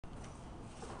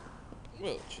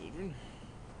Well, children,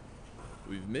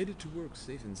 we've made it to work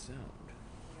safe and sound.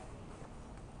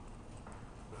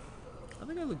 I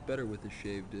think I look better with a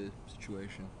shaved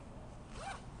situation.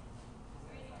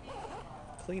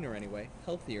 Cleaner anyway.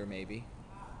 Healthier maybe.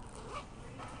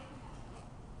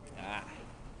 Ah.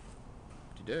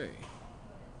 Today,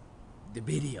 the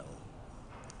video.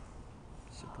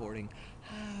 Supporting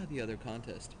the other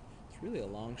contest. It's really a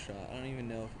long shot. I don't even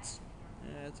know if it's...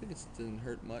 I think it doesn't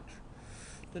hurt much.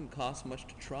 Doesn't cost much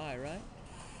to try, right?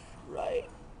 Right.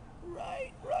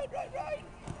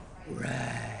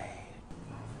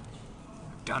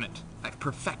 I've done it. I've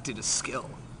perfected a skill.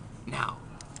 Now,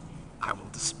 I will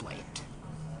display it.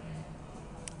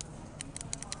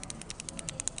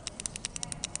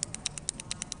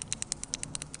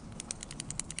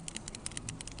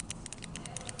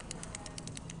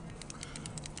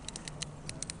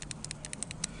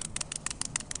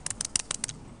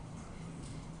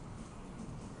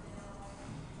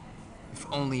 If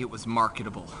only it was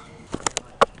marketable.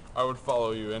 I would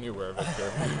follow you anywhere,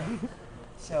 Victor.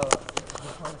 So,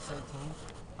 before the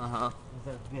 13th, Uh-huh.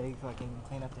 was a big fucking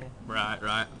cleanup day.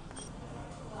 Right.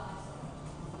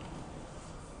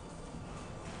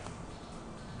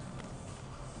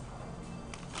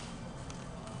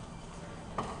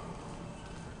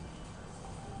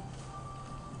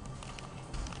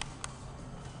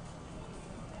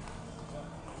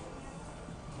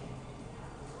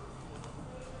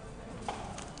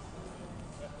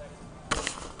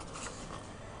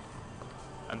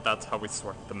 And that's how we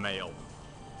sort the mail.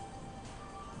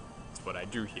 It's what I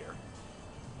do here.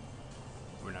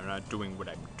 When I'm not doing what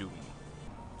I'm doing.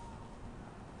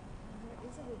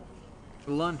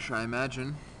 Lunch, I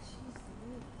imagine.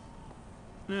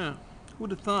 Yeah. Who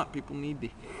would have thought people need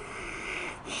the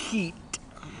heat?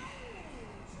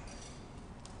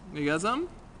 You got some?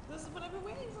 This is what I've been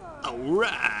waiting for.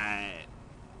 Alright.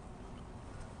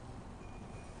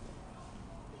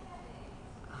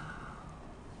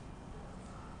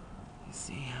 You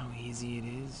see how easy it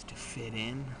is to fit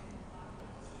in?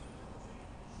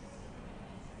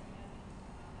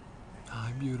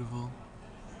 Hi, beautiful.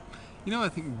 You know, I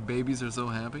think babies are so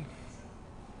happy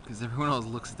because everyone else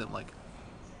looks at them like,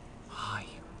 hi,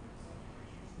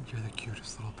 you're the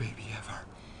cutest little baby ever.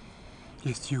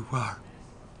 Yes, you are.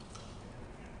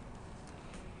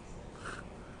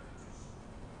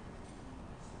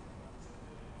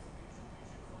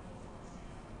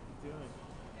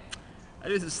 I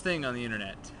do this thing on the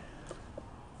internet.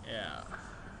 Yeah.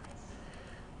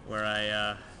 Where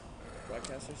I,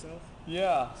 Broadcast yourself?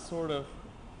 yeah, sort of.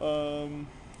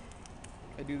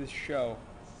 I do this show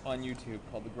on YouTube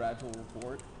called The Gradual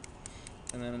Report.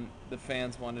 And then the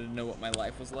fans wanted to know what my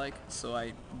life was like, so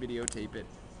I videotape it.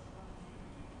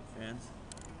 Fans?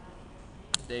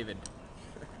 David.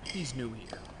 He's new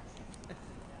here.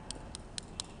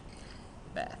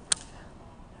 Beth.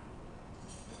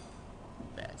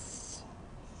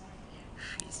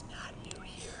 She's not new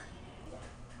here.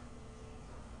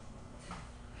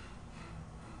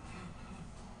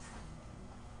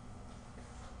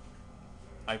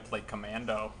 I play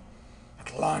commando.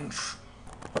 At lunch.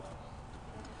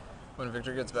 When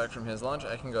Victor gets back from his lunch,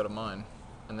 I can go to mine.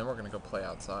 And then we're gonna go play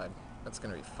outside. That's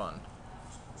gonna be fun.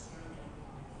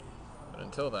 But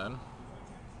until then,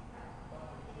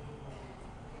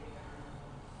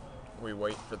 we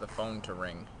wait for the phone to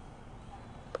ring.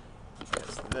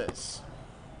 Because this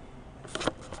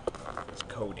is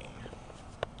coding.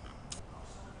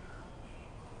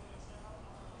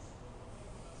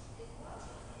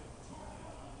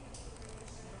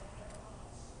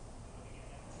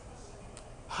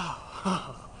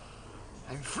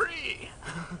 I'm free!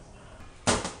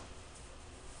 I'm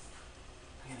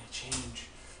gonna change.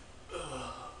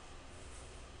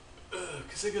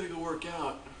 Cause I gotta go work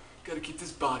out. Gotta keep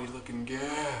this body looking good.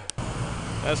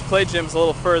 This play gym's a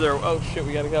little further. Oh shit,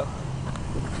 we gotta go.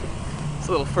 It's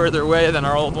a little further away than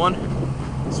our old one,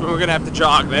 so we're gonna have to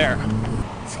jog there.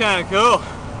 It's kind of cool.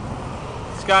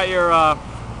 It's got your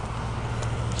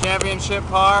championship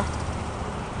par,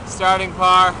 starting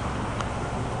par,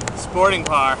 sporting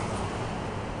par.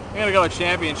 I'm gonna go with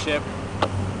championship.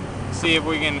 See if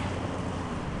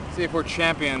we're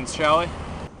champions, shall we?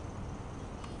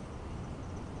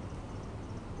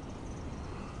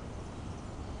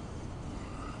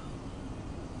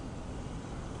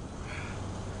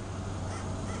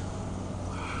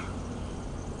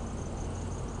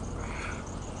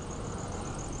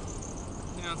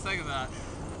 You know, second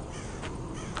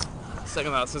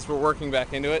thought, since we're working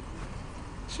back into it,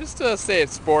 let's just say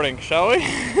it's sporting, shall we?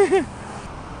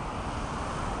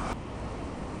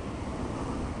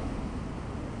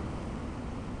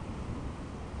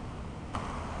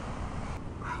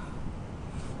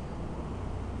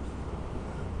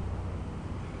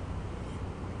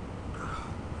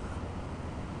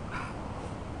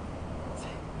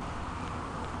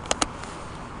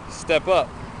 step up.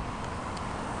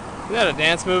 Is that a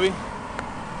dance movie?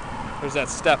 Or is that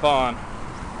step on?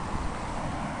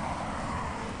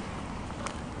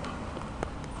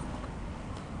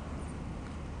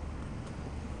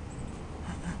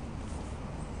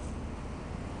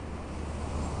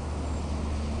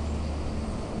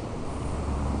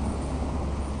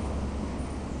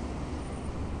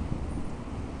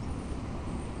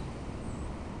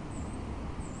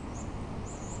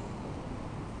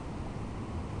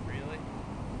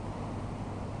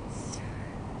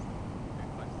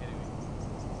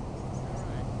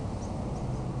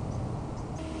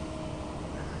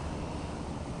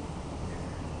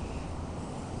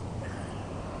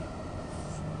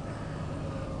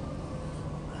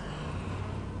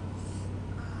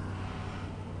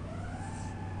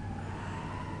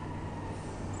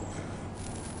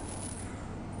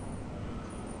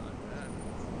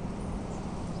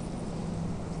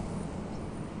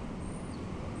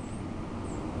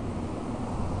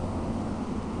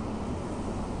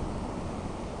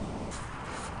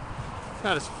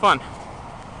 Not as fun.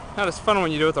 Not as fun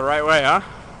when you do it the right way, huh?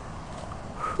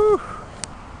 Whew.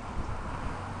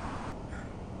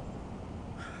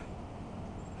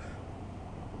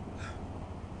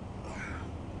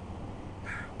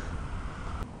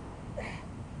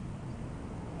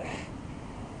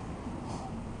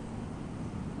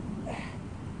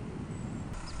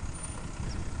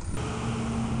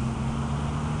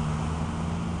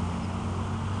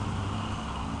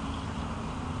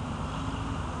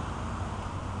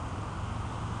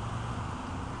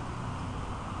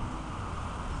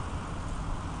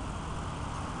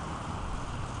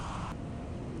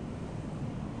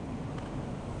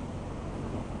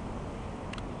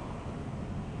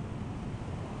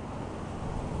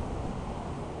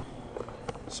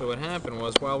 So what happened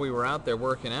was, while we were out there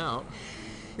working out,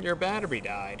 your battery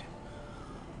died.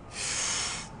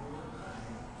 So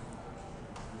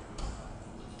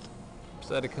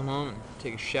I had to come home and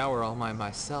take a shower all by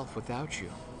myself without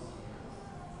you.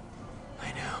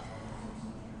 I know.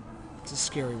 It's a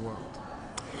scary world.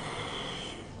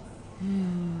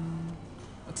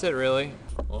 That's it, really.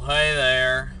 Well, hey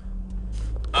there.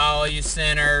 All you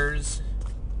sinners,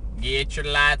 get your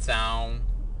lights on.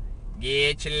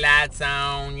 Get your lights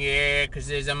on, yeah, 'cause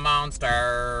there's a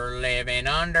monster living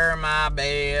under my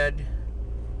bed.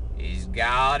 He's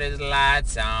got his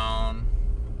lights on.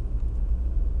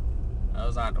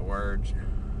 Those aren't the words.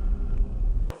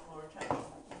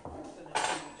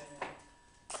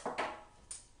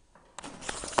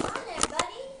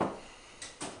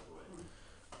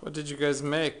 What did you guys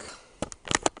make?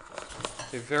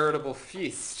 A veritable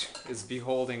feast is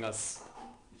beholding us.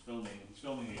 He's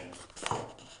filming again.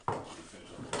 I'm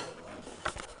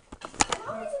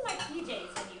always in my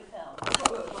PJs when you film.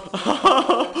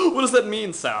 What does that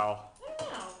mean, Sal? I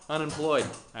don't know. Unemployed,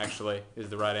 actually, is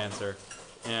the right answer.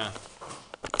 Yeah.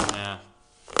 Yeah.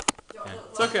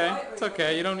 It's okay. It's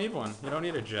okay. You don't need one. You don't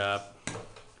need a job.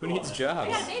 Who needs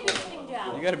jobs? I got a babysitting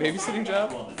job. You got a babysitting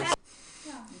job?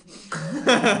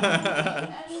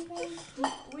 Anything?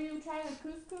 Will you try the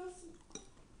couscous?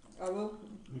 I will.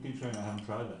 We can train. I haven't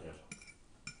tried that yet.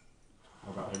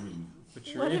 How about everything?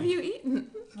 What have you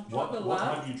eaten? What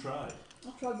have you tried?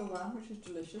 I've tried the lamb, which is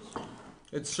delicious.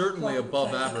 It's certainly Tried the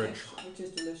above potato average. mix, which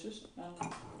is delicious, and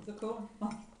the corn.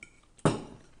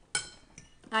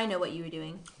 I know what you were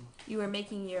doing. You were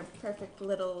making your perfect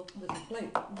little Little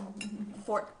plate.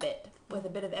 fork bit with a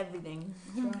bit of everything.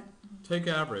 That's right. Take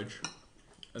average,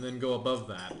 and then go above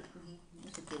that.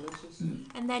 This is delicious.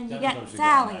 And then you Dan's get obviously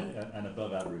Sally. got an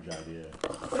above average idea.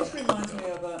 This reminds me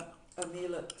of a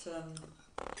meal at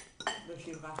the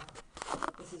Shiva.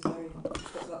 This is very,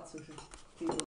 it's got lots of people